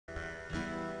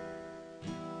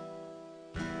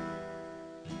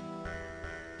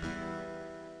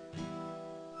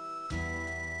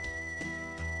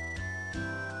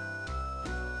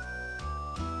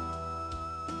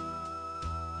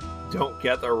Don't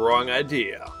get the wrong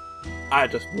idea. I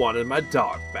just wanted my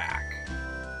dog back.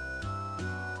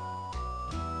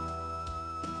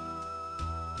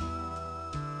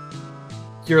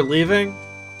 You're leaving?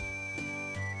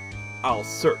 I'll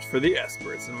search for the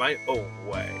Espers in my own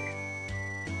way.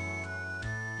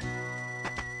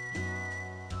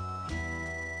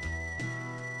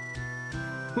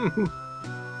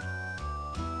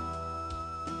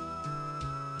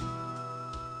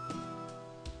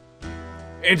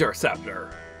 Interceptor.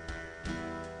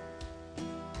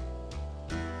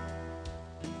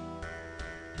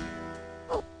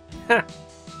 Heh.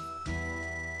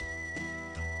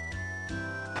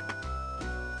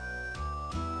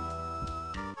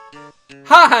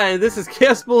 Hi, this is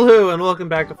Kaosubaloo, and welcome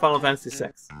back to Final Fantasy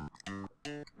VI.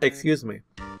 Excuse me.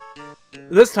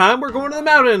 This time we're going to the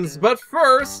mountains, but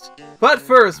first,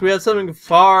 we have something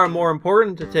far more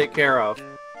important to take care of.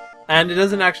 And it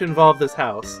doesn't actually involve this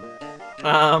house.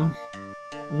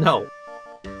 No.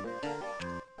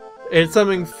 It's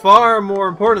something far more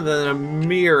important than a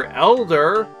mere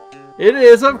elder. It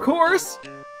is, of course,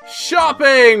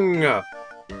 shopping!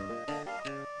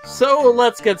 So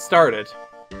let's get started.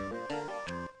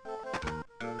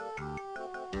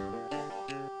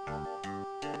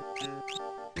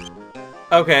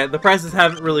 Okay, the prices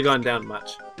haven't really gone down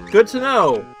much. Good to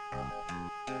know!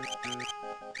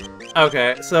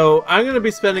 Okay, so I'm gonna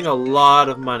be spending a lot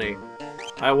of money.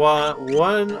 I want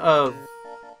one of...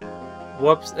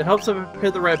 Whoops, it helps if I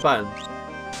hit the right button.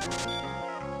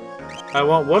 I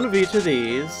want one of each of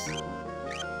these.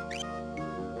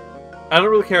 I don't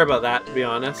really care about that, to be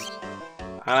honest.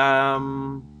 Yeah,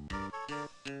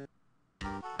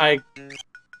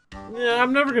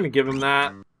 I'm never gonna give him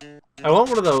that. I want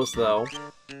one of those, though.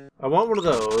 I want one of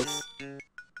those.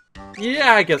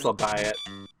 Yeah, I guess I'll buy it.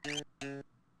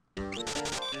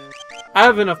 I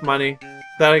have enough money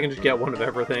that I can just get one of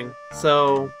everything.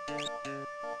 So,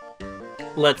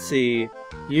 let's see.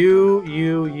 You.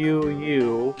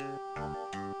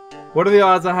 What are the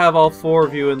odds I have all four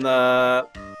of you in the...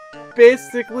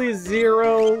 Basically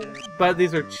 0, but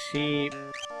these are cheap.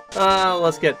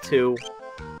 Let's get 2.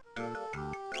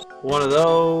 One of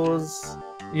those.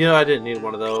 You know, I didn't need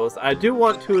one of those. I do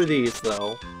want 2 of these,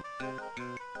 though.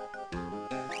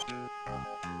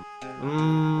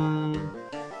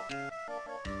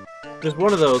 Just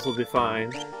one of those will be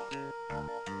fine.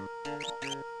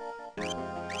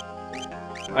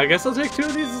 I guess I'll take 2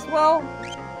 of these as well.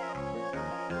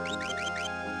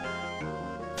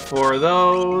 4 of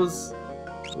those.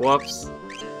 Whoops.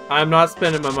 I'm not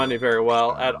spending my money very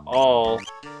well at all.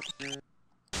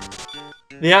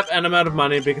 Yep, and I'm out of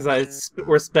money because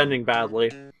we're spending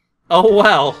badly. Oh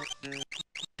well.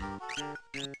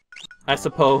 I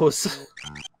suppose.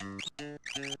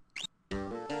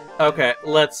 Okay,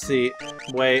 let's see.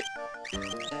 Wait.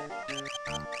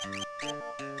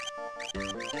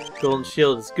 Golden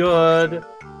Shield is good.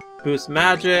 Boost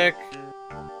Magic.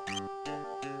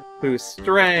 Boost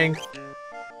Strength.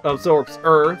 Absorbs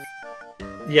Earth.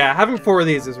 Yeah, having 4 of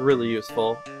these is really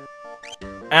useful.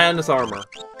 And this armor.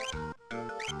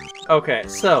 Okay,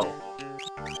 so...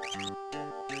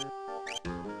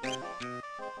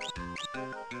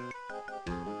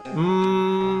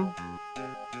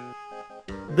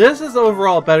 This is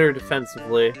overall better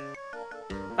defensively.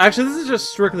 Actually, this is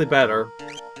just strictly better.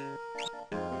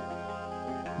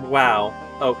 Wow.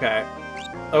 Okay.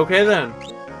 Okay then.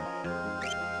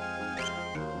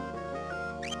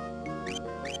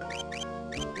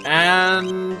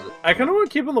 And I kind of want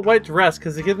to keep on the white dress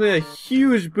because it gives me a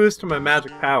huge boost to my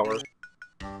magic power.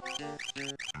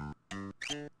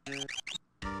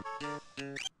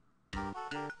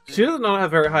 She does not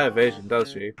have very high evasion,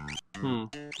 does she?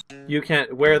 You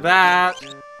can't wear that.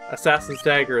 Assassin's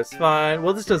Dagger is fine.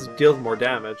 Well, this just deals more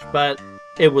damage, but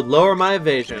it would lower my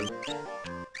evasion.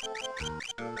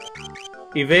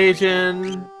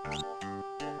 Evasion.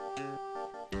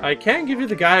 I can give you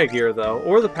the Gaia gear, though,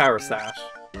 or the Power Sash.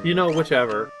 You know,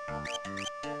 whichever.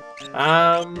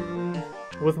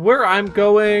 With where I'm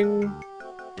going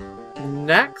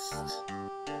next?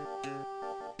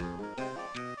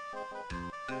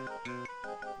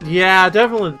 Yeah,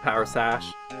 definitely the Power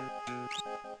Sash.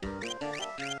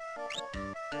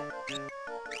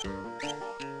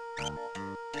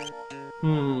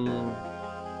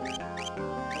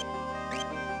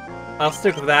 I'll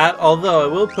stick with that, although I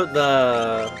will put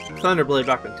the Thunderblade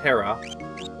back in Terra.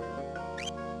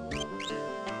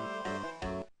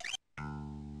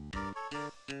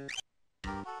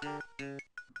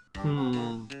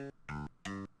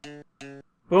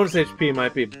 Bonus HP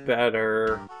might be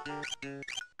better.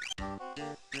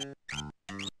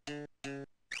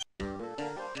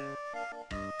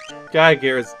 Guy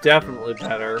gear is definitely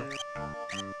better.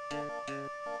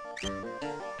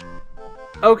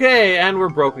 Okay, and we're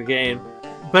broke again.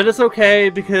 But it's okay,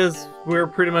 because we're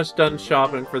pretty much done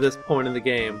shopping for this point in the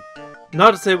game.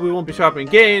 Not to say we won't be shopping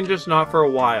again, just not for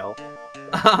a while.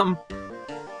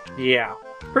 Yeah.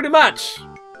 Pretty much!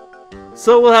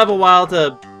 So we'll have a while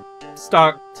to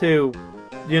stock to,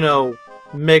 you know,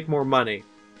 make more money.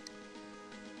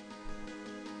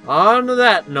 On to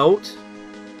that note...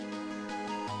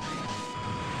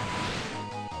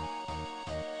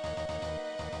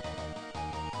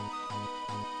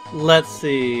 Let's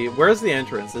see, where's the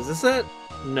entrance? Is this it?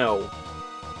 No.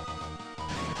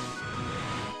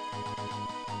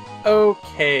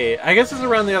 Okay, I guess it's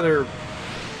around the other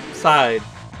side.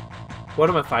 What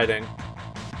am I fighting?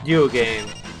 You again.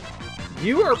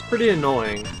 You are pretty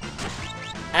annoying.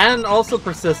 And also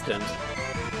persistent.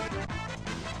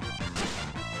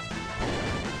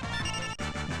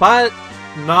 But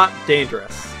not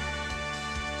dangerous.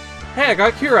 Hey, I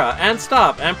got Cura, and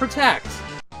Stop, and Protect!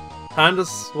 Time to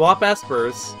swap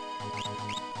espers.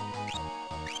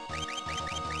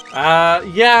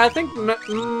 Yeah, I think...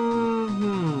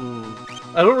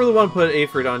 I don't really want to put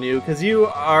Aphrid on you, because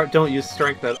you don't use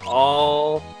strength at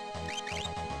all.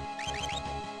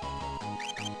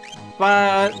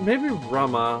 But maybe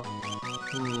Rama.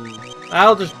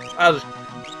 I'll just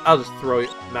throw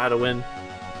Madawin.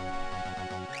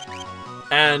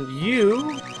 And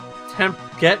you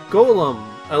get Golem.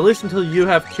 At least until you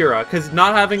have Cura, because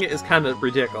not having it is kind of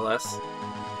ridiculous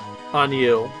on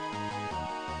you.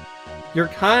 You're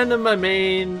kind of my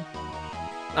main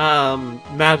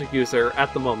magic user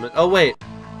at the moment. Oh wait,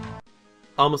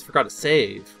 almost forgot to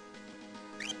save.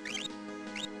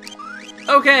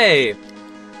 Okay,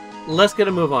 let's get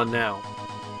a move on now.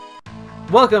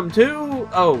 Welcome to...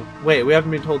 Oh wait, we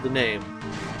haven't been told the name.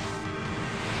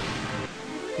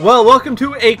 Well, welcome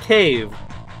to a cave.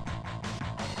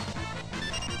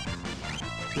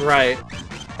 Right.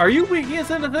 Are you weak against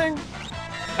anything?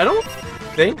 I don't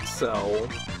think so.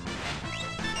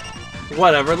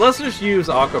 Whatever, let's just use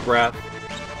Aqua Breath.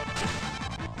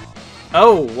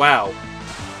 Oh, wow.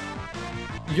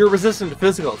 You're resistant to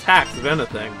physical attacks, if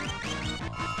anything.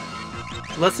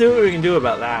 Let's see what we can do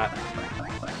about that.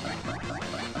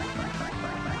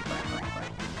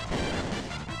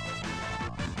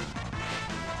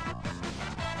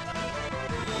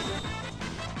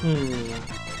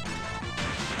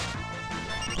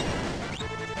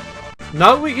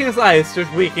 Not weak against ice,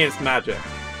 just weak against magic.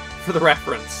 For the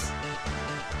reference.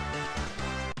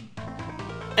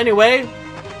 Anyway,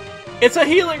 it's a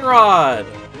healing rod!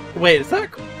 Wait, is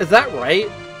that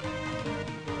right?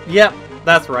 Yep,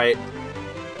 that's right.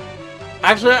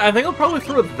 Actually, I think I'll probably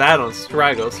throw that on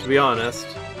Stragos, to be honest.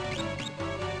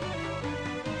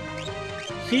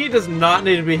 He does not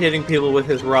need to be hitting people with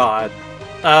his rod.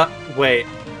 Wait.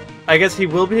 I guess he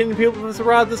will be hitting people with his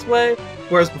rod this way?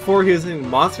 Whereas before he was hitting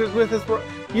monsters with his rod?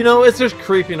 You know, it's just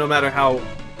creepy no matter how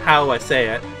I say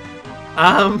it.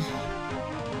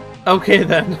 Okay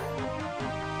then.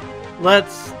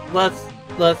 Let's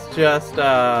just,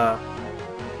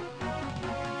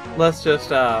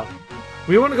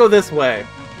 we want to go this way.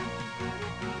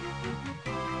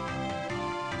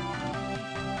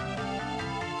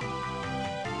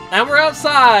 And we're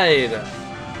outside!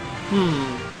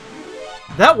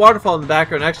 That waterfall in the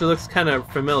background actually looks kind of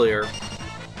familiar.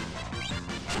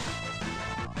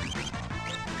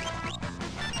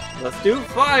 Let's do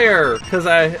fire! Because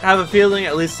I have a feeling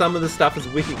at least some of the stuff is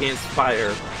weak against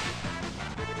fire.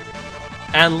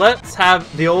 And let's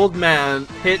have the old man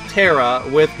hit Terra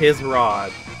with his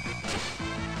rod.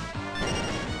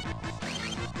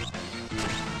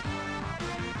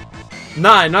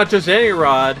 Nah, not just any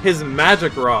rod, his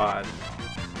magic rod.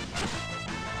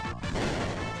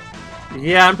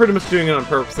 Yeah, I'm pretty much doing it on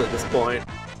purpose at this point.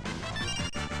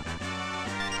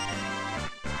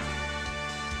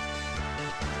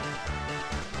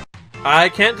 I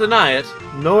can't deny it,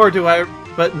 nor do I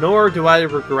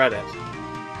regret it.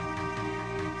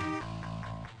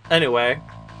 Anyway.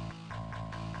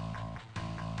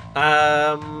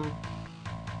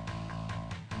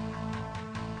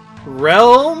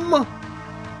 Realm?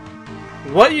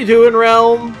 What you doing,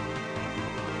 Realm?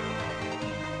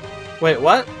 Wait,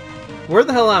 what? Where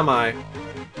the hell am I?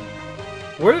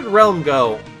 Where did Realm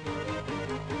go?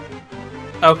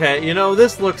 Okay, you know,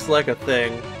 this looks like a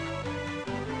thing.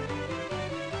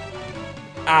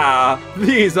 Ah,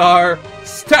 these are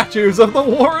statues of the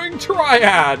Warring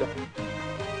Triad!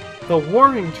 The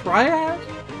Warring Triad?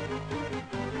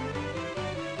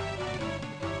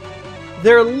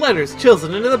 There are letters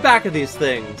chiseled into the back of these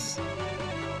things.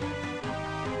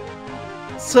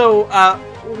 So,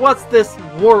 what's this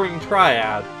warring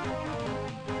triad?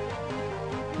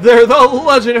 They're the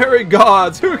legendary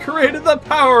gods who created the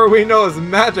power we know as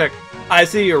magic. I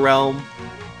see your realm.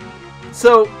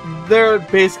 So, they're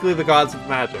basically the gods of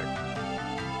magic.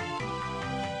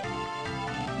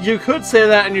 You could say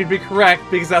that and you'd be correct,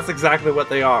 because that's exactly what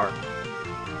they are.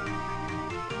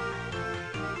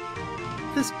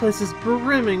 This place is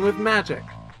brimming with magic.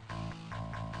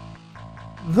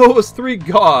 Those three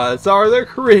gods are the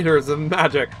creators of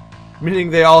magic,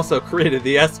 meaning they also created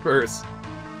the Espers.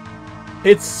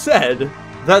 It's said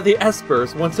that the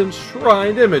Espers once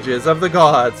enshrined images of the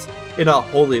gods in a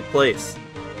holy place.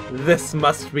 This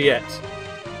must be it.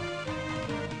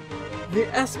 The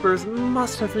Espers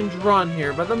must have been drawn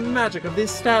here by the magic of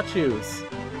these statues.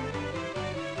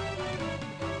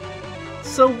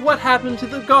 So what happened to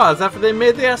the gods after they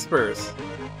made the Espers?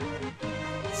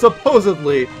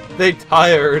 Supposedly, they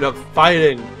tired of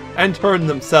fighting and turned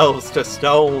themselves to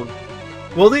stone.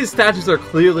 Well, these statues are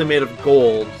clearly made of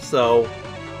gold, so...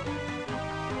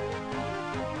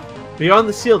 Beyond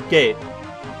the sealed gate.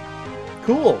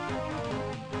 Cool.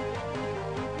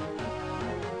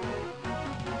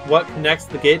 What connects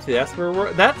the gate to the Esper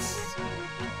world? That's...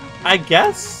 I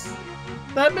guess?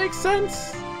 That makes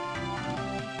sense?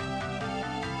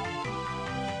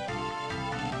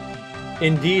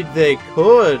 Indeed they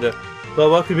could, but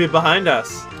what could be behind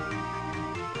us?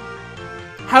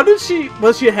 How did she...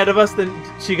 Was she ahead of us, then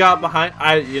she got behind...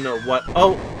 you know what?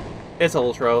 Oh, it's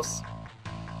Ultros.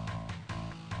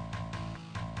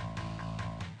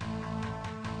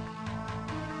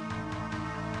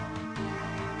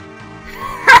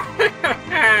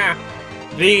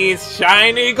 These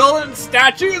shiny golden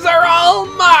statues are all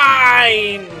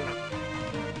mine!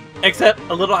 Except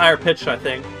a little higher pitched, I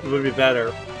think. It would be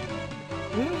better.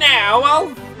 Now I'll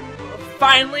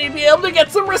finally be able to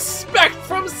get some respect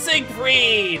from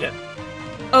Siegfried!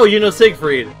 Oh, you know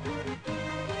Siegfried.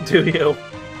 Do you?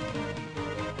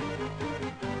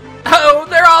 Oh,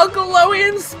 they're all glowy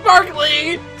and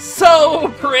sparkly!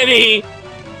 So pretty!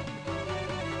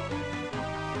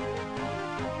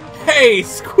 Hey,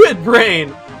 Squid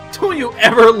Brain! Don't you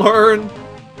ever learn?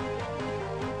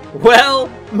 Well,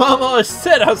 Mama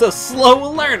said I was a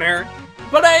slow learner,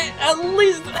 but at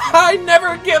least I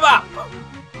never give up!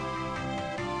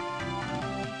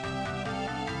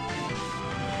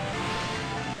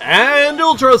 And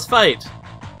Ultros fight!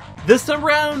 This time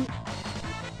around,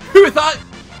 who thought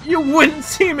you wouldn't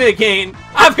see me again?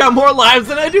 I've got more lives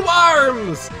than I do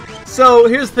arms! So,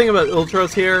 here's the thing about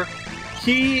Ultros here.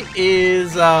 He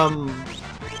is, don't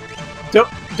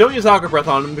use Aqua Breath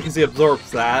on him because he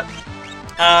absorbs that.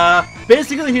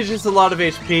 Basically he's just a lot of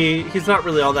HP. He's not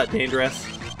really all that dangerous.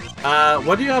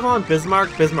 What do you have on?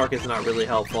 Bismarck? Bismarck is not really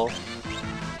helpful.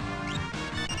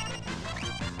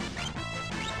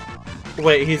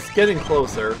 Wait, he's getting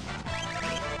closer.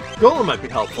 Golem might be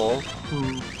helpful.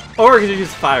 Or he could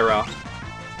use Fyra.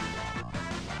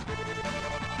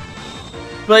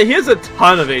 But he has a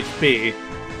ton of HP.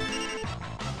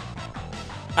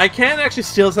 I can actually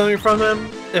steal something from him,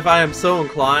 if I am so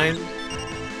inclined.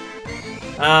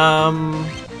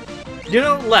 You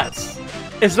know, let's.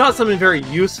 It's not something very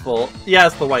useful. Yeah,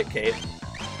 it's the white cape.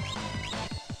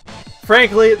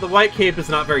 Frankly, the white cape is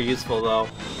not very useful, though.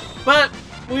 But,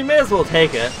 we may as well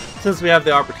take it, since we have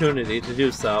the opportunity to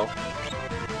do so.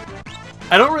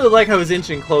 I don't really like how he's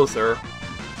inching closer.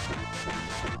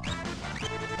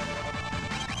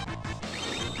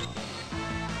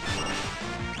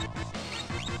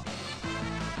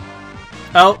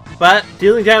 Oh, but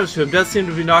dealing damage to him does seem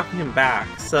to be knocking him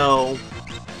back, so...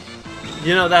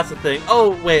 You know, that's the thing.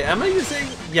 Oh, wait, am I using...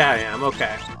 Yeah, I am,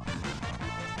 okay.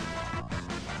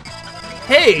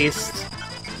 Haste?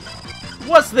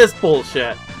 What's this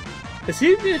bullshit? Is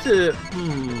he new to...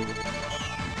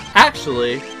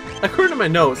 Actually, according to my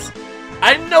notes,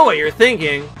 I know what you're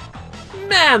thinking.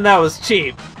 Man, that was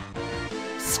cheap.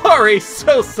 Sorry,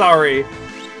 so sorry.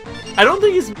 I don't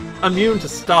think he's immune to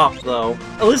stop, though.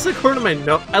 At least according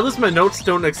to my notes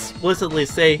don't explicitly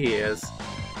say he is.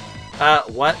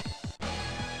 What?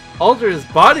 Alter his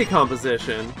body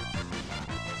composition?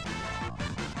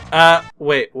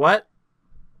 Wait, what?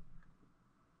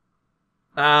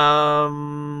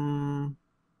 Oh.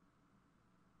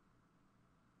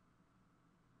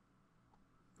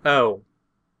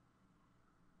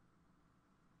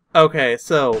 Okay,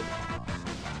 so...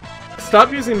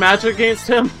 Stop using magic against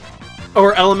him?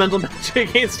 Or elemental magic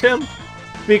against him?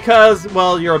 Because,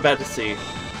 well, you're about to see.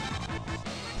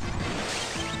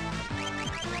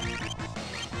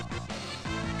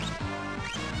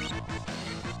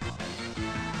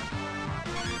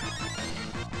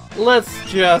 Let's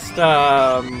just,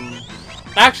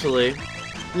 actually,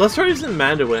 Let's try using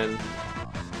Mandoin.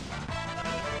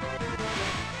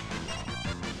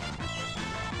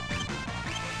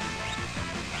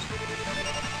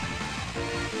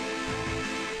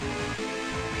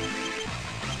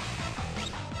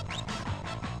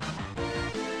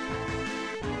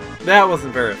 That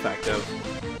wasn't very effective.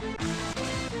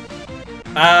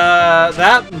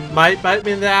 That might bite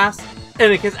me in the ass. In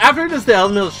any case, after he does the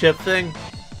elemental shift thing,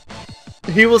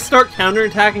 he will start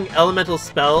counterattacking elemental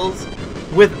spells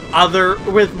with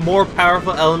more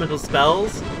powerful elemental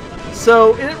spells.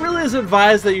 So it really is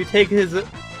advised that you take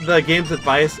the game's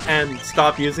advice and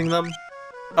stop using them.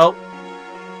 Oh.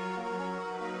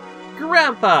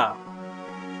 Grandpa!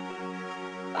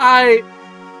 I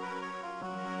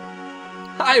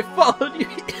followed you.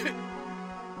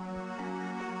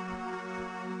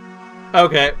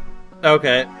 Okay.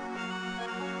 Okay.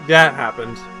 That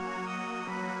happened.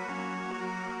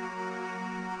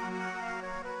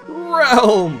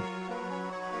 Realm!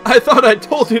 I thought I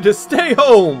told you to stay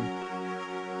home!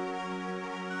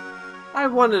 I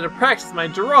wanted to practice my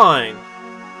drawing.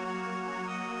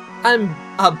 I'm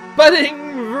a budding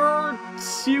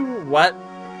virtue... What?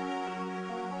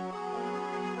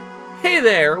 Hey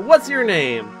there, what's your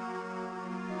name?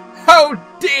 How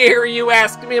dare you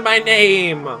ask me my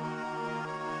name?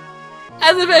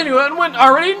 As if anyone wouldn't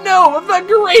already know of the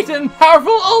great and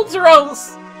powerful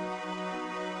Ultros!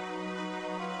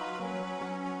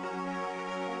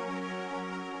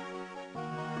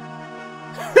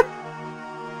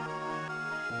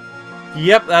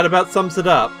 Yep, that about sums it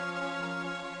up.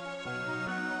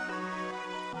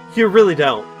 You really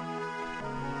don't.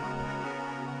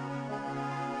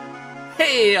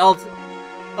 Hey,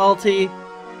 Alti.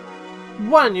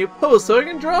 Why don't you pose so I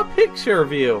can draw a picture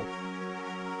of you?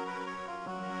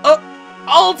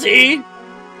 Alti!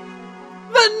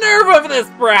 The nerve of this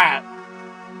brat!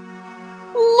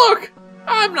 Look!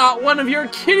 I'm not one of your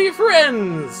kitty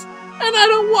friends! And I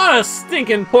don't want a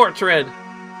stinking portrait!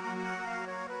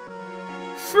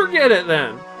 Forget it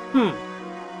then.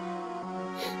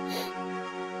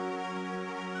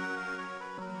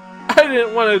 I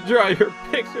didn't want to draw your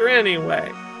picture anyway.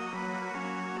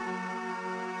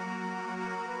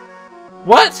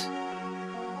 What?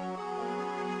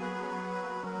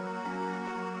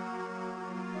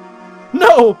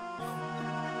 No!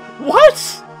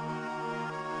 What?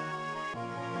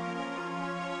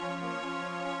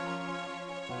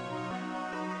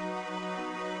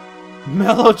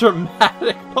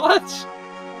 Melodramatic punch?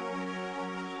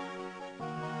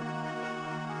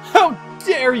 How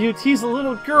dare you tease a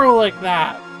little girl like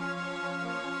that?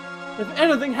 If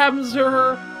anything happens to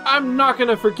her, I'm not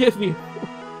gonna forgive you.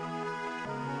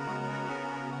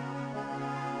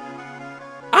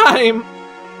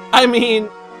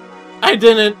 I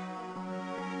didn't...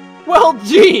 Well,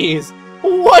 geez!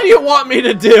 What do you want me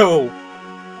to do?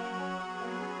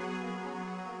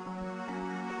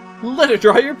 Let her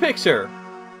draw your picture.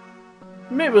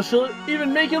 Maybe she'll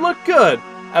even make you look good.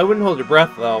 I wouldn't hold your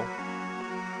breath, though.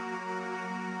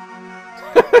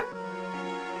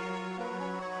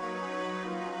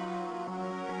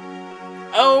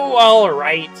 Oh,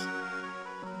 alright.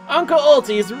 Uncle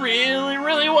Ultis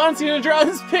really wants you to draw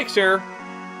this picture.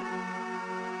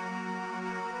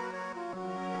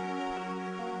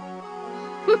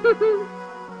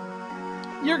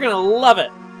 You're gonna love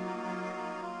it.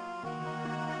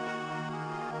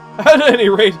 At any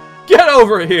rate, get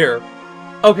over here!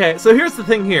 Okay, so here's the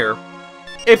thing here.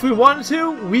 If we wanted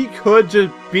to, we could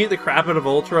just beat the crap out of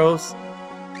Ultros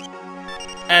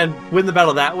and win the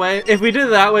battle that way. If we did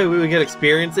it that way, we would get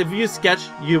experience. If you use Sketch,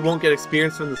 you won't get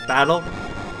experience from this battle.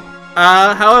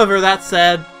 However, that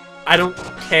said, I don't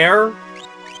care.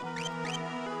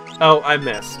 Oh, I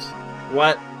missed.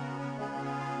 What?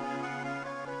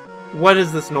 What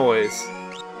is this noise?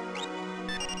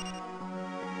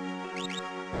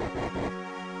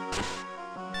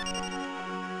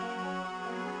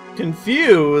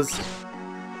 Confused?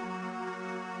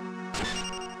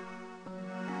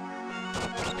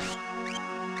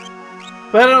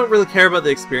 But I don't really care about the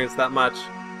experience that much.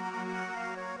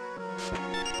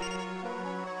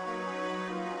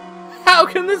 How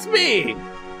can this be?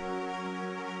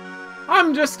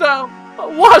 I'm just a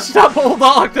washed up old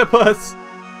octopus!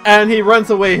 And he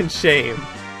runs away in shame.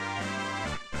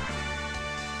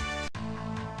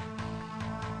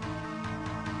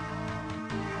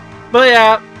 But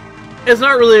yeah, it's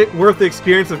not really worth the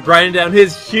experience of grinding down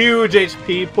his huge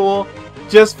HP pool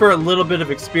just for a little bit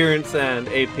of experience and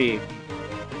AP.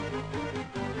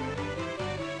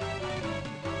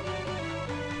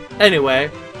 Anyway,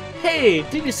 hey,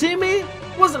 did you see me?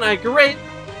 Wasn't I great?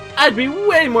 I'd be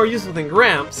way more useful than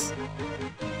Gramps.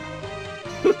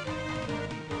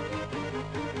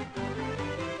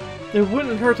 It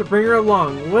wouldn't hurt to bring her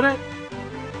along, would it?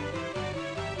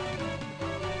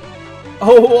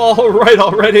 Oh, alright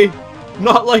already!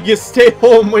 Not like you stay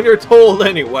home when you're told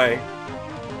anyway!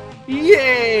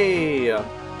 Yay!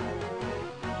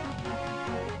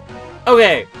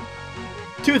 Okay,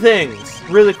 two things,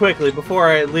 really quickly, before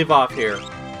I leave off here.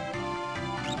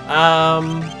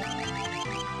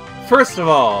 First of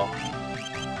all,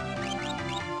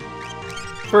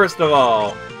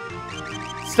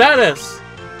 status!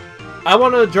 I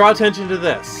want to draw attention to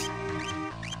this.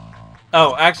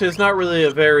 Oh, actually, it's not really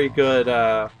a very good,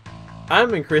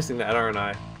 I'm increasing that, aren't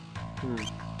I?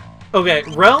 Okay,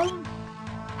 Realm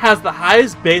has the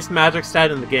highest base magic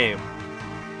stat in the game.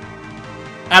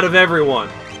 Out of everyone.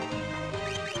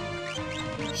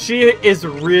 She is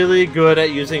really good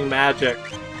at using magic.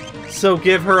 So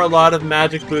give her a lot of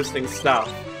magic boosting stuff.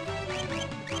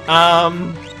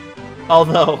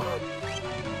 Although,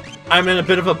 I'm in a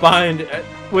bit of a bind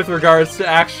with regards to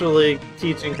actually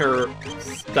teaching her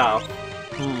stuff.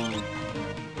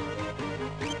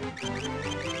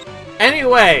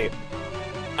 Anyway,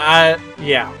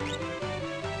 yeah.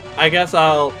 I guess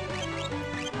I'll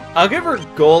give her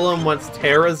Golem once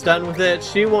Terra's done with it.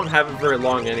 She won't have it very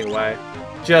long anyway.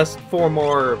 Just 4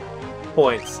 more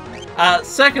points.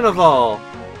 Second of all,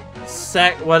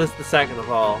 what is the second of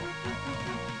all?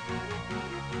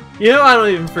 You know, I don't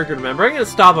even freaking remember. I'm gonna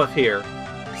stop up here.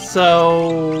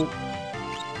 So,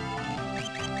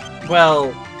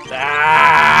 well,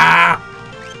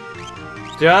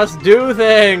 just do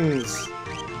things.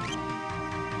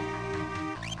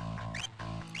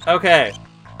 Okay.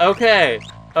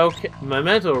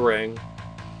 Memento ring.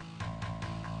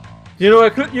 You know,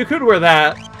 you could wear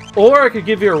that, or I could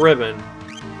give you a ribbon.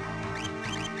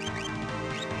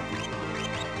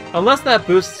 Unless that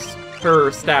boosts her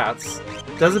stats.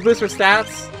 Does it boost her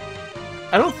stats?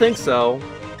 I don't think so.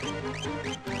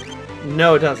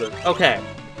 No, it doesn't. Okay.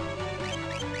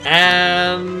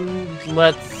 And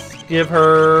let's give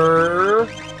her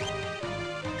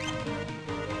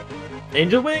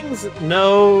Angel Wings?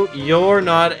 No, you're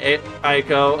not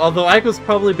Aiko. Although Aiko's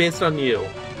probably based on you.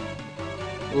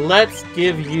 Let's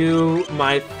give you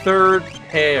my third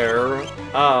pair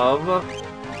of...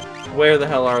 Where the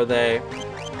hell are they?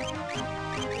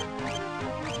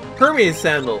 Hermes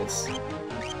sandals.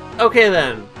 Okay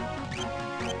then.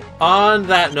 On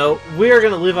that note, we are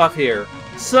going to leave off here.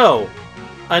 So,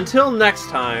 until next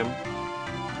time,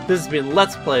 this has been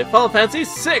Let's Play Final Fantasy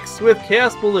VI with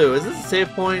Kaosubaloo. Is this a save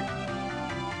point?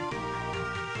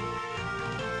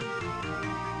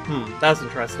 That's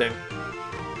interesting.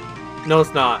 No,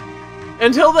 it's not.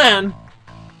 Until then,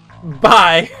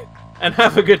 bye, and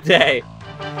have a good day.